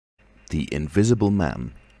The Invisible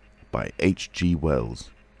Man by H.G. Wells.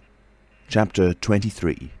 Chapter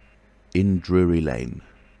 23. In Drury Lane.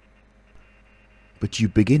 "But you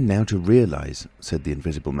begin now to realise," said the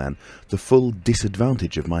Invisible Man, "the full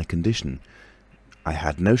disadvantage of my condition. I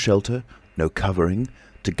had no shelter, no covering.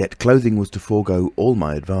 To get clothing was to forego all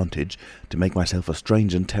my advantage, to make myself a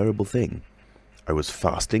strange and terrible thing. I was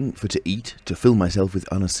fasting, for to eat, to fill myself with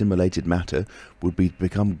unassimilated matter, would be to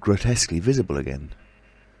become grotesquely visible again."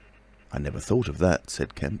 "I never thought of that,"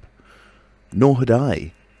 said Kemp. "Nor had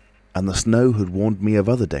I, and the snow had warned me of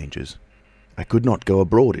other dangers. I could not go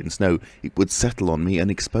abroad in snow, it would settle on me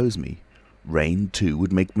and expose me. Rain, too,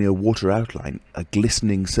 would make me a water outline, a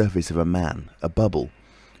glistening surface of a man, a bubble.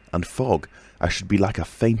 And fog, I should be like a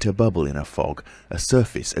fainter bubble in a fog, a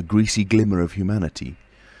surface, a greasy glimmer of humanity.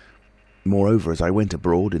 Moreover, as I went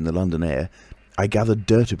abroad in the London air, I gathered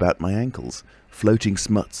dirt about my ankles, floating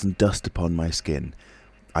smuts and dust upon my skin.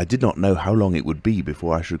 I did not know how long it would be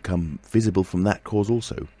before I should come visible from that cause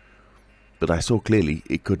also. But I saw clearly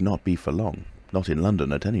it could not be for long, not in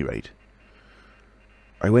London at any rate.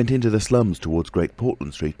 I went into the slums towards Great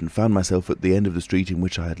Portland Street and found myself at the end of the street in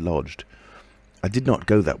which I had lodged. I did not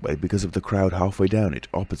go that way because of the crowd halfway down it,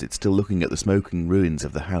 opposite, still looking at the smoking ruins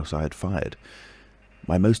of the house I had fired.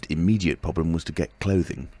 My most immediate problem was to get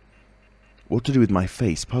clothing. What to do with my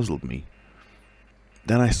face puzzled me.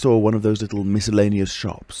 Then I saw one of those little miscellaneous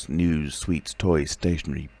shops, news, sweets, toys,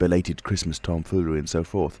 stationery, belated Christmas tomfoolery and so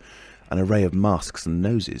forth, an array of masks and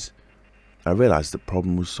noses. I realised the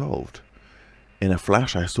problem was solved. In a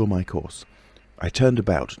flash I saw my course. I turned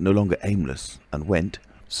about, no longer aimless, and went,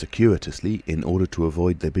 circuitously, in order to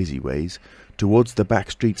avoid the busy ways, towards the back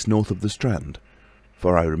streets north of the Strand,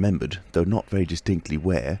 for I remembered, though not very distinctly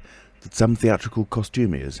where, that some theatrical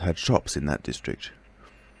costumiers had shops in that district.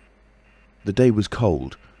 The day was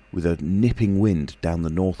cold, with a nipping wind down the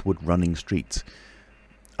northward running streets.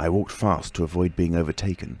 I walked fast to avoid being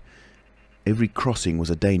overtaken. Every crossing was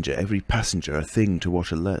a danger, every passenger a thing to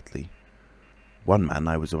watch alertly. One man,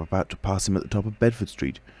 I was about to pass him at the top of Bedford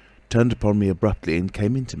Street, turned upon me abruptly and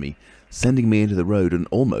came into me, sending me into the road and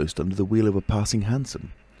almost under the wheel of a passing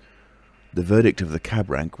hansom. The verdict of the cab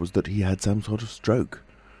rank was that he had some sort of stroke.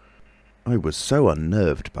 I was so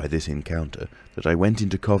unnerved by this encounter that I went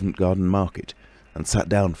into Covent Garden Market and sat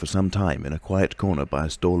down for some time in a quiet corner by a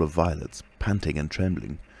stall of violets, panting and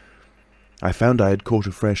trembling. I found I had caught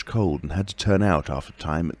a fresh cold and had to turn out after a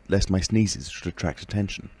time lest my sneezes should attract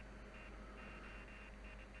attention.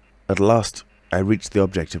 At last I reached the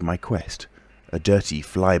object of my quest, a dirty,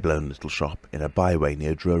 fly-blown little shop in a byway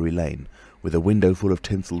near Drury Lane, with a window full of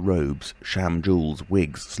tinsel robes, sham jewels,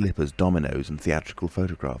 wigs, slippers, dominoes, and theatrical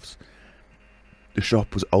photographs. The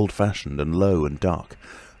shop was old-fashioned and low and dark,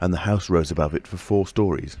 and the house rose above it for 4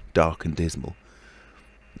 stories, dark and dismal.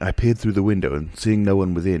 I peered through the window and, seeing no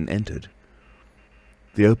one within, entered.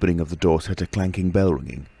 The opening of the door set a clanking bell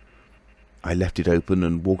ringing. I left it open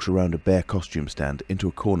and walked around a bare costume stand into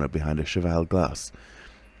a corner behind a cheval glass.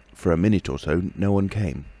 For a minute or so no one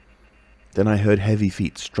came. Then I heard heavy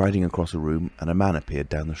feet striding across a room and a man appeared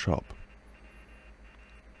down the shop.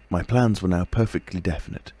 My plans were now perfectly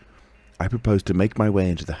definite. I proposed to make my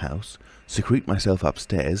way into the house, secrete myself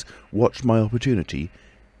upstairs, watch my opportunity,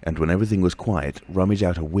 and when everything was quiet, rummage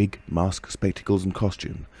out a wig, mask, spectacles and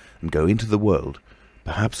costume, and go into the world,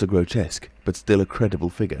 perhaps a grotesque, but still a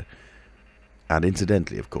credible figure. And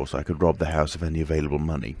incidentally, of course, I could rob the house of any available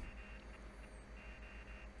money.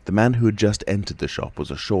 The man who had just entered the shop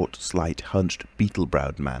was a short, slight, hunched,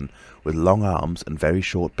 beetle-browed man with long arms and very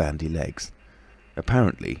short bandy legs.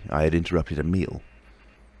 Apparently I had interrupted a meal.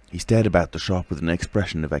 He stared about the shop with an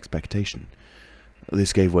expression of expectation.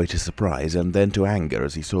 This gave way to surprise and then to anger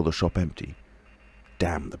as he saw the shop empty.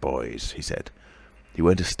 "Damn the boys," he said. He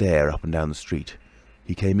went a stare up and down the street.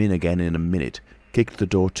 He came in again in a minute, kicked the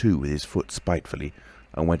door to with his foot spitefully,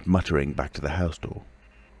 and went muttering back to the house door.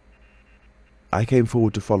 I came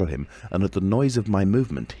forward to follow him, and at the noise of my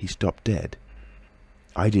movement he stopped dead.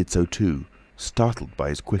 I did so too, startled by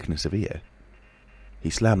his quickness of ear. He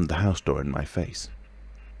slammed the house door in my face.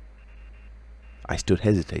 I stood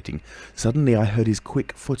hesitating. Suddenly I heard his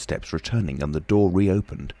quick footsteps returning and the door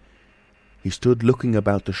reopened. He stood looking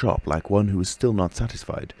about the shop like one who was still not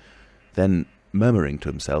satisfied. Then, murmuring to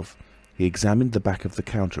himself, he examined the back of the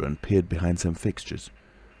counter and peered behind some fixtures.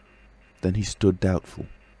 Then he stood doubtful.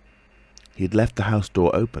 He had left the house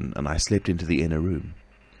door open and I slipped into the inner room.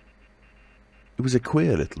 It was a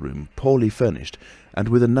queer little room, poorly furnished, and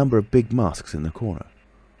with a number of big masks in the corner.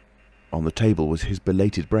 On the table was his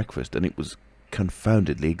belated breakfast, and it was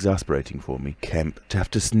confoundedly exasperating for me, Kemp, to have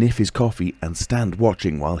to sniff his coffee and stand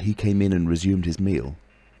watching while he came in and resumed his meal.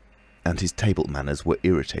 and his table manners were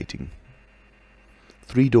irritating.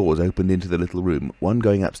 3 doors opened into the little room, one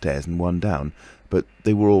going upstairs and one down, but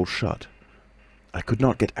they were all shut. I could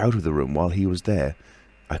not get out of the room while he was there.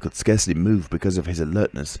 I could scarcely move because of his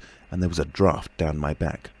alertness, and there was a draught down my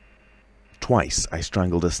back. Twice I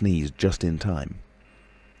strangled a sneeze just in time.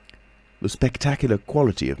 The spectacular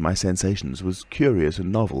quality of my sensations was curious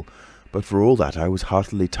and novel, but for all that I was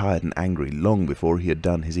heartily tired and angry long before he had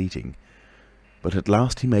done his eating. But at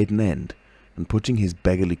last he made an end, and putting his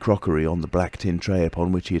beggarly crockery on the black tin tray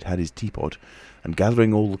upon which he had had his teapot, and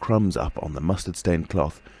gathering all the crumbs up on the mustard-stained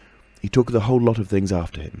cloth, he took the whole lot of things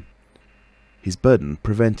after him. His burden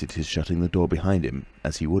prevented his shutting the door behind him,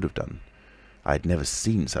 as he would have done. I had never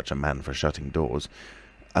seen such a man for shutting doors,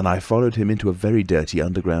 and I followed him into a very dirty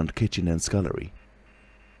underground kitchen and scullery.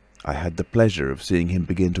 I had the pleasure of seeing him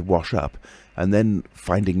begin to wash up, and then,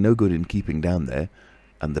 finding no good in keeping down there,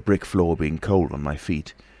 and the brick floor being cold on my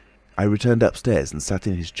feet, I returned upstairs and sat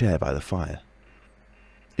in his chair by the fire.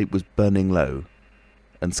 It was burning low,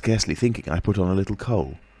 and scarcely thinking I put on a little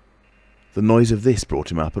coal. The noise of this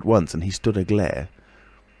brought him up at once, and he stood aglare.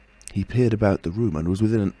 He peered about the room and was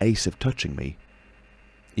within an ace of touching me.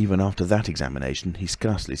 Even after that examination he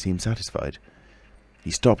scarcely seemed satisfied.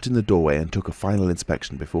 He stopped in the doorway and took a final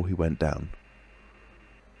inspection before he went down.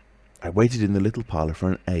 I waited in the little parlour for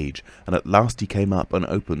an age, and at last he came up and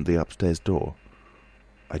opened the upstairs door.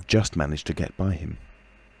 I just managed to get by him.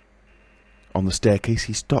 On the staircase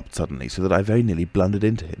he stopped suddenly, so that I very nearly blundered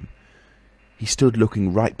into him. He stood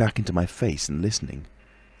looking right back into my face and listening.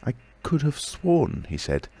 "I could have sworn," he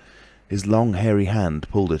said. His long hairy hand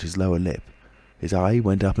pulled at his lower lip. His eye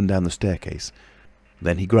went up and down the staircase.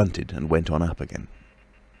 Then he grunted and went on up again.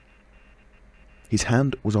 His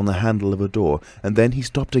hand was on the handle of a door, and then he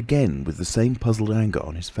stopped again with the same puzzled anger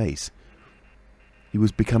on his face. He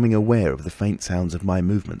was becoming aware of the faint sounds of my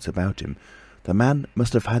movements about him. The man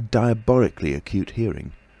must have had diabolically acute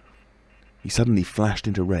hearing. He suddenly flashed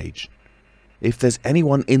into rage. "If there's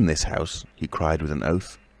anyone in this house," he cried with an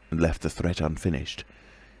oath, and left the threat unfinished.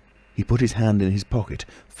 He put his hand in his pocket,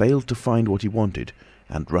 failed to find what he wanted,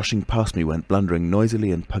 and rushing past me went blundering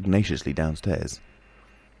noisily and pugnaciously downstairs.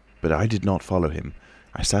 But I did not follow him.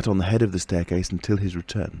 I sat on the head of the staircase until his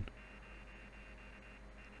return.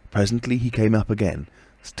 Presently he came up again,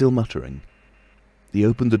 still muttering. He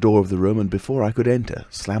opened the door of the room, and before I could enter,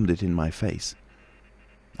 slammed it in my face.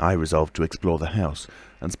 I resolved to explore the house,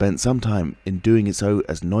 and spent some time in doing so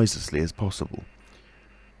as noiselessly as possible.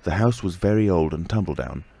 The house was very old and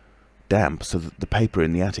tumble-down, damp so that the paper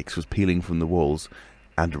in the attics was peeling from the walls,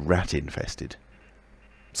 and rat-infested.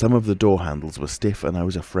 Some of the door handles were stiff, and I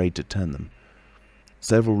was afraid to turn them.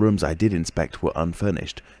 Several rooms I did inspect were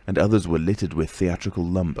unfurnished, and others were littered with theatrical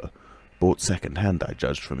lumber, bought second-hand, I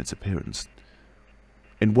judged from its appearance.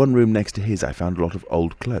 In one room next to his I found a lot of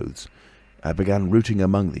old clothes. I began rooting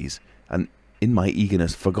among these, and in my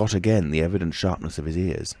eagerness forgot again the evident sharpness of his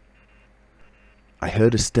ears. I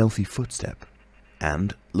heard a stealthy footstep,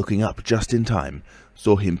 and, looking up just in time,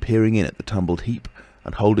 saw him peering in at the tumbled heap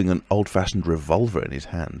and holding an old-fashioned revolver in his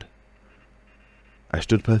hand. I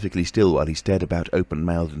stood perfectly still while he stared about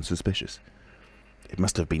open-mouthed and suspicious. "It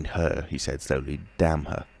must have been her," he said slowly. "Damn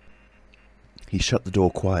her." He shut the door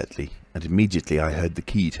quietly, and immediately I heard the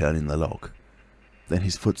key turn in the lock. Then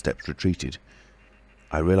his footsteps retreated.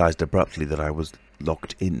 I realised abruptly that I was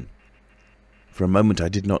locked in. For a moment I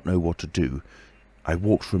did not know what to do. I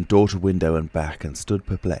walked from door to window and back, and stood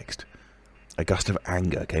perplexed. A gust of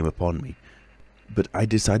anger came upon me, but I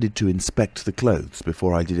decided to inspect the clothes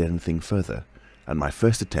before I did anything further, and my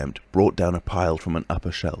first attempt brought down a pile from an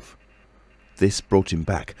upper shelf. This brought him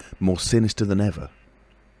back, more sinister than ever.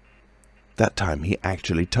 That time he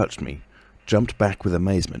actually touched me, jumped back with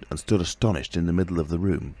amazement, and stood astonished in the middle of the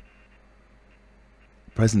room.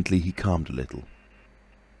 Presently he calmed a little.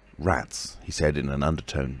 "Rats," he said in an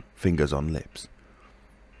undertone, fingers on lips.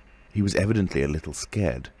 He was evidently a little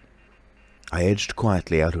scared. I edged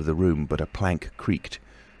quietly out of the room, but a plank creaked.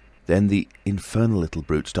 Then the infernal little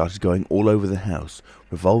brute started going all over the house,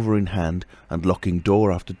 revolver in hand, and locking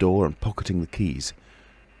door after door and pocketing the keys.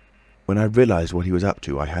 When I realised what he was up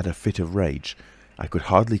to, I had a fit of rage. I could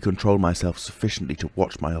hardly control myself sufficiently to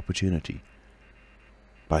watch my opportunity.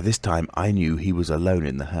 By this time I knew he was alone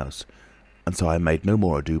in the house, and so I made no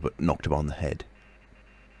more ado but knocked him on the head.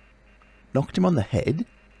 "Knocked him on the head?"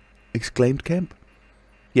 exclaimed Kemp.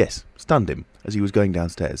 "Yes, stunned him as he was going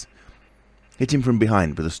downstairs. Hit him from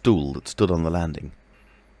behind with a stool that stood on the landing.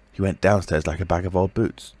 He went downstairs like a bag of old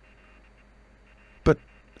boots." "But,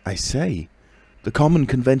 I say, the common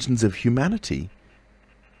conventions of humanity—"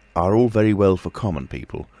 "Are all very well for common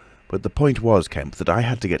people, But the point was, Kemp, that I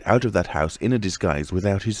had to get out of that house in a disguise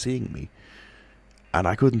without his seeing me. And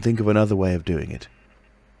I couldn't think of another way of doing it.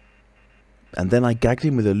 And then I gagged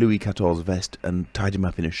him with a Louis XIV vest and tied him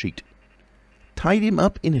up in a sheet." "Tied him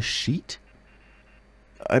up in a sheet?"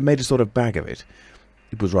 "I made a sort of bag of it.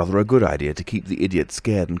 It was rather a good idea to keep the idiot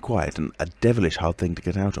scared and quiet, and a devilish hard thing to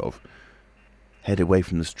get out of. Head away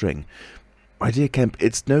from the string. My dear Kemp,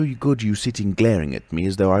 it's no good you sitting glaring at me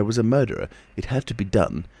as though I was a murderer. It had to be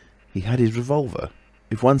done. He had his revolver.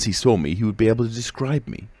 If once he saw me, he would be able to describe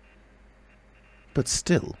me." "But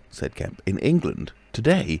still," said Kemp, "in England,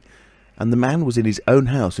 today, and the man was in his own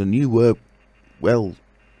house, and you were, well,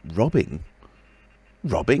 robbing."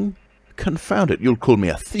 "Robbing? Confound it, you'll call me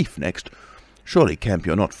a thief next. Surely, Kemp,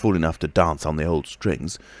 you're not fool enough to dance on the old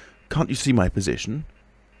strings. Can't you see my position?"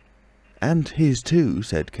 "And his too,"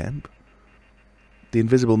 said Kemp. The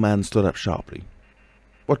Invisible Man stood up sharply.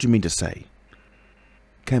 "What do you mean to say?"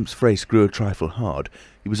 Kemp's face grew a trifle hard.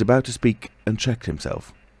 He was about to speak and checked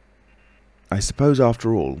himself. "I suppose,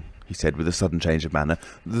 after all," he said with a sudden change of manner,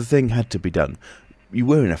 "the thing had to be done. You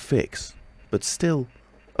were in a fix. But still—"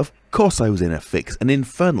 "Of course I was in a fix, an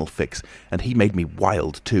infernal fix, and he made me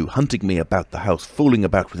wild too, hunting me about the house, fooling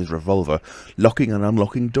about with his revolver, locking and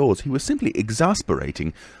unlocking doors. He was simply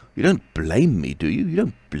exasperating. You don't blame me, do you? You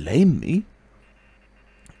don't blame me?"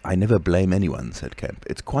 "I never blame anyone," said Kemp.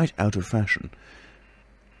 "It's quite out of fashion.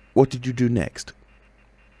 What did you do next?"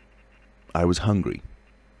 "I was hungry.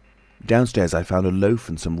 Downstairs I found a loaf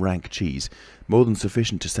and some rank cheese, more than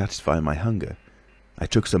sufficient to satisfy my hunger. I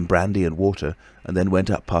took some brandy and water, and then went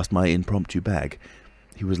up past my impromptu bag—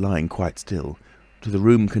 he was lying quite still— to the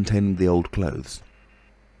room containing the old clothes.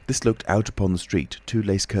 This looked out upon the street, 2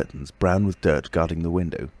 lace curtains, brown with dirt, guarding the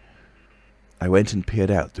window. I went and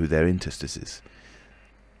peered out through their interstices.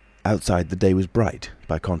 Outside the day was bright,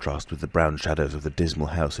 by contrast with the brown shadows of the dismal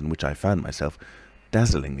house in which I found myself,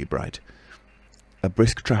 dazzlingly bright. A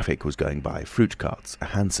brisk traffic was going by, fruit carts, a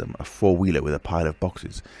hansom, a 4-wheeler with a pile of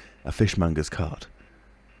boxes, a fishmonger's cart.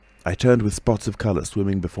 I turned with spots of colour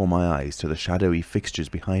swimming before my eyes to the shadowy fixtures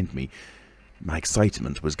behind me. My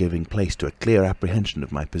excitement was giving place to a clear apprehension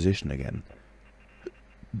of my position again.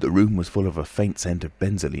 The room was full of a faint scent of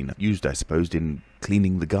benzoline, used, I supposed, in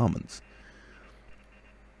cleaning the garments.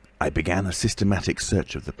 I began a systematic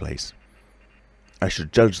search of the place. I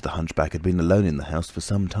should judge the hunchback had been alone in the house for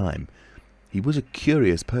some time. He was a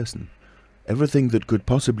curious person. Everything that could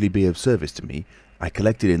possibly be of service to me I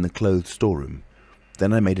collected in the clothes storeroom.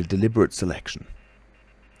 Then I made a deliberate selection.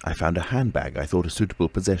 I found a handbag I thought a suitable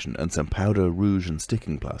possession, and some powder, rouge and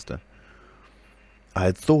sticking plaster. I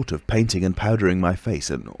had thought of painting and powdering my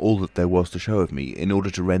face and all that there was to show of me in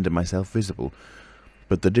order to render myself visible,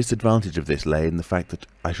 but the disadvantage of this lay in the fact that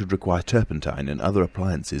I should require turpentine and other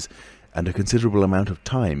appliances and a considerable amount of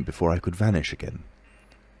time before I could vanish again.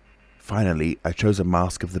 Finally, I chose a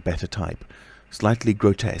mask of the better type, slightly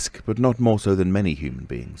grotesque, but not more so than many human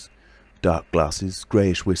beings. Dark glasses,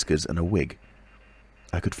 greyish whiskers, and a wig.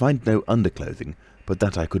 I could find no underclothing, but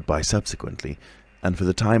that I could buy subsequently, and for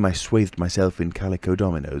the time I swathed myself in calico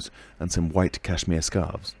dominoes and some white cashmere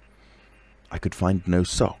scarves. I could find no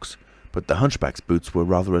socks, but the hunchback's boots were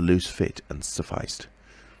rather a loose fit and sufficed.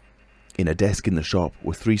 In a desk in the shop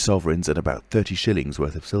were 3 sovereigns and about 30 shillings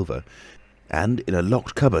worth of silver, and in a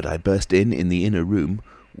locked cupboard I burst in the inner room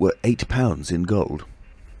were £8 in gold.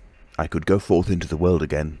 I could go forth into the world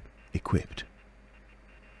again, equipped.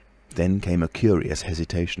 Then came a curious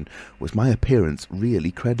hesitation. Was my appearance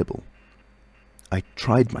really credible? I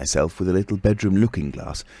tried myself with a little bedroom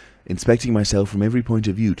looking-glass, inspecting myself from every point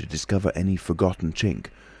of view to discover any forgotten chink,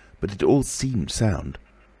 but it all seemed sound.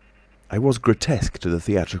 I was grotesque to the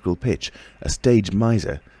theatrical pitch, a stage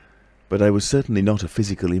miser, but I was certainly not a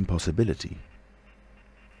physical impossibility.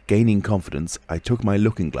 Gaining confidence, I took my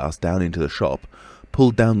looking-glass down into the shop,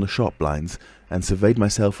 pulled down the shop blinds, and surveyed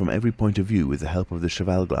myself from every point of view with the help of the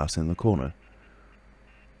cheval glass in the corner.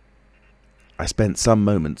 I spent some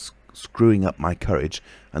moments screwing up my courage,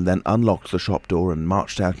 and then unlocked the shop door and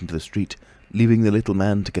marched out into the street, leaving the little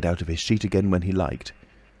man to get out of his sheet again when he liked.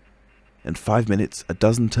 In 5 minutes, a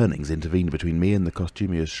dozen turnings intervened between me and the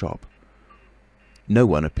costumier's shop. No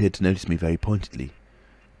one appeared to notice me very pointedly.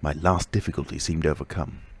 My last difficulty seemed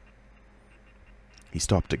overcome. He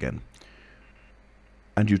stopped again.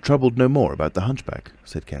 "And you troubled no more about the hunchback?"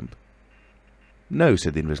 said Kemp. "No,"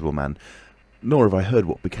 said the Invisible Man, "nor have I heard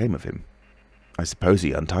what became of him. I suppose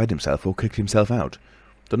he untied himself or kicked himself out.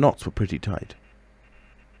 The knots were pretty tight."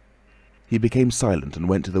 He became silent and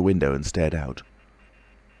went to the window and stared out.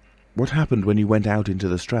 "What happened when you went out into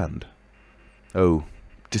the Strand?" "Oh,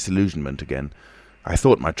 disillusionment again. I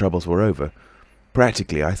thought my troubles were over.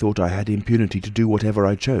 Practically, I thought I had impunity to do whatever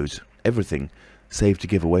I chose, everything, save to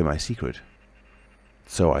give away my secret.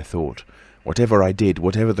 So I thought. Whatever I did,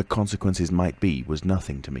 whatever the consequences might be, was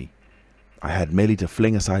nothing to me. I had merely to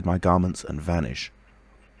fling aside my garments and vanish.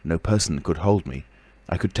 No person could hold me.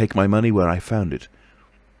 I could take my money where I found it.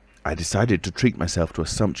 I decided to treat myself to a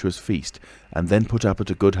sumptuous feast, and then put up at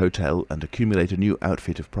a good hotel and accumulate a new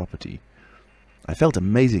outfit of property. I felt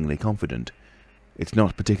amazingly confident. It's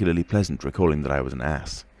not particularly pleasant recalling that I was an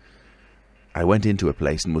ass. I went into a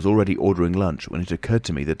place and was already ordering lunch when it occurred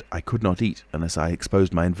to me that I could not eat unless I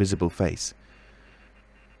exposed my invisible face.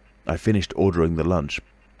 I finished ordering the lunch,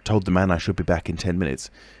 told the man I should be back in 10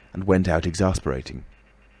 minutes, and went out exasperating.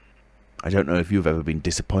 I don't know if you've ever been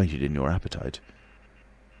disappointed in your appetite.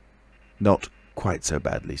 Not quite so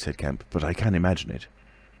badly, said Kemp, but I can imagine it.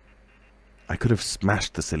 I could have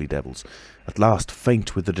smashed the silly devils. At last,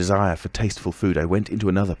 faint with the desire for tasteful food, I went into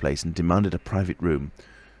another place and demanded a private room.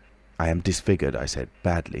 I am disfigured, I said,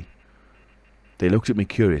 badly. They looked at me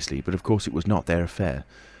curiously, but of course it was not their affair,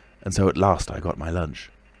 and so at last I got my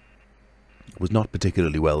lunch. It was not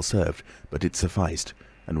particularly well served, but it sufficed,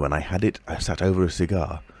 and when I had it, I sat over a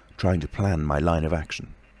cigar, trying to plan my line of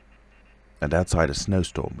action. And outside a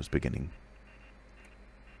snowstorm was beginning.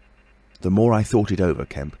 The more I thought it over,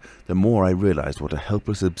 Kemp, the more I realised what a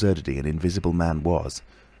helpless absurdity an invisible man was,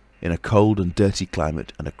 in a cold and dirty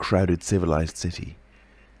climate and a crowded civilised city.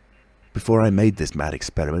 Before I made this mad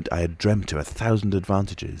experiment, I had dreamt of 1,000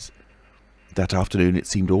 advantages. That afternoon it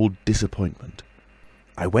seemed all disappointment.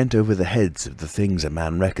 I went over the heads of the things a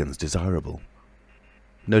man reckons desirable.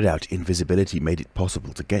 No doubt invisibility made it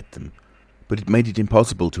possible to get them, but it made it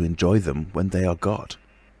impossible to enjoy them when they are got.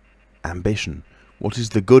 Ambition. What is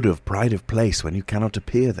the good of pride of place when you cannot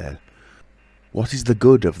appear there? What is the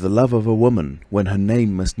good of the love of a woman when her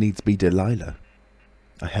name must needs be Delilah?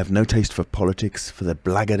 I have no taste for politics, for the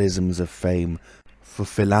blackguardisms of fame, for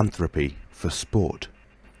philanthropy, for sport.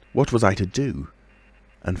 What was I to do?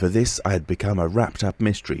 And for this I had become a wrapped-up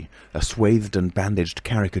mystery, a swathed and bandaged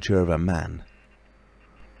caricature of a man.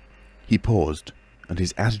 He paused, and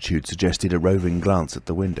his attitude suggested a roving glance at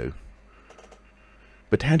the window.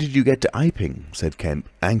 "But how did you get to Iping?" said Kemp,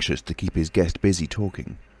 anxious to keep his guest busy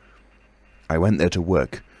talking. "I went there to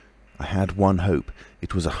work. I had one hope.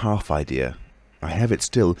 It was a half idea. I have it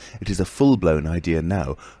still. It is a full-blown idea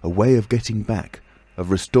now, a way of getting back,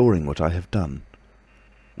 of restoring what I have done.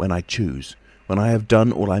 When I choose, when I have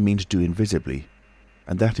done all I mean to do invisibly,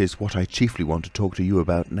 and that is what I chiefly want to talk to you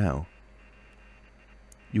about now."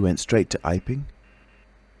 "You went straight to Iping?"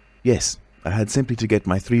 "Yes. I had simply to get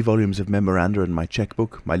my 3 volumes of memoranda and my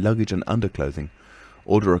cheque-book, my luggage and underclothing,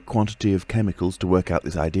 order a quantity of chemicals to work out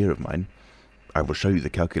this idea of mine. I will show you the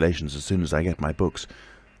calculations as soon as I get my books.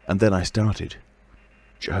 And then I started.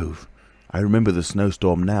 Jove! I remember the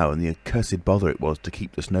snowstorm now, and the accursed bother it was to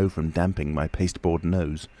keep the snow from damping my pasteboard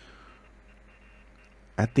nose."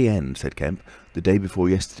 "At the end," said Kemp, "the day before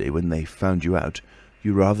yesterday, when they found you out,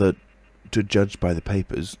 you rather, to judge by the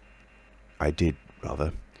papers—" "I did,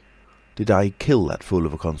 rather. Did I kill that fool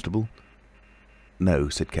of a constable?" "No,"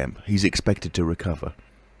 said Kemp. "He's expected to recover."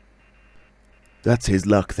 "That's his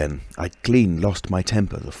luck, then. I clean lost my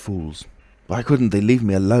temper, the fools. Why couldn't they leave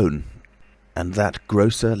me alone? And that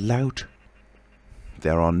grocer lout?"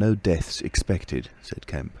 "There are no deaths expected," said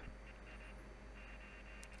Kemp.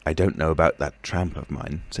 "I don't know about that tramp of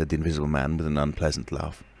mine," said the Invisible Man with an unpleasant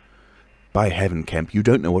laugh. "By heaven, Kemp, you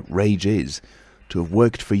don't know what rage is. To have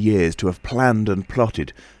worked for years, to have planned and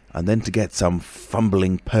plotted, and then to get some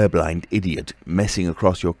fumbling, purblind idiot messing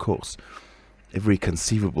across your course. Every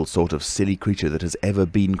conceivable sort of silly creature that has ever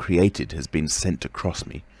been created has been sent to cross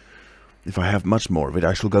me. If I have much more of it,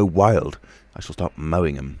 I shall go wild. I shall start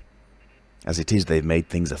mowing 'em. As it is, they've made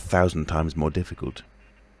things 1,000 times more difficult."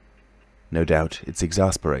 "No doubt it's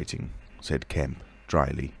exasperating," said Kemp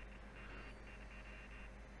dryly.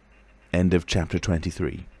 End of chapter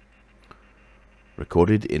 23.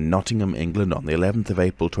 Recorded in Nottingham, England on the 11th of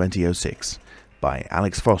April 2006 by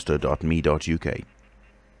alexfoster.me.uk.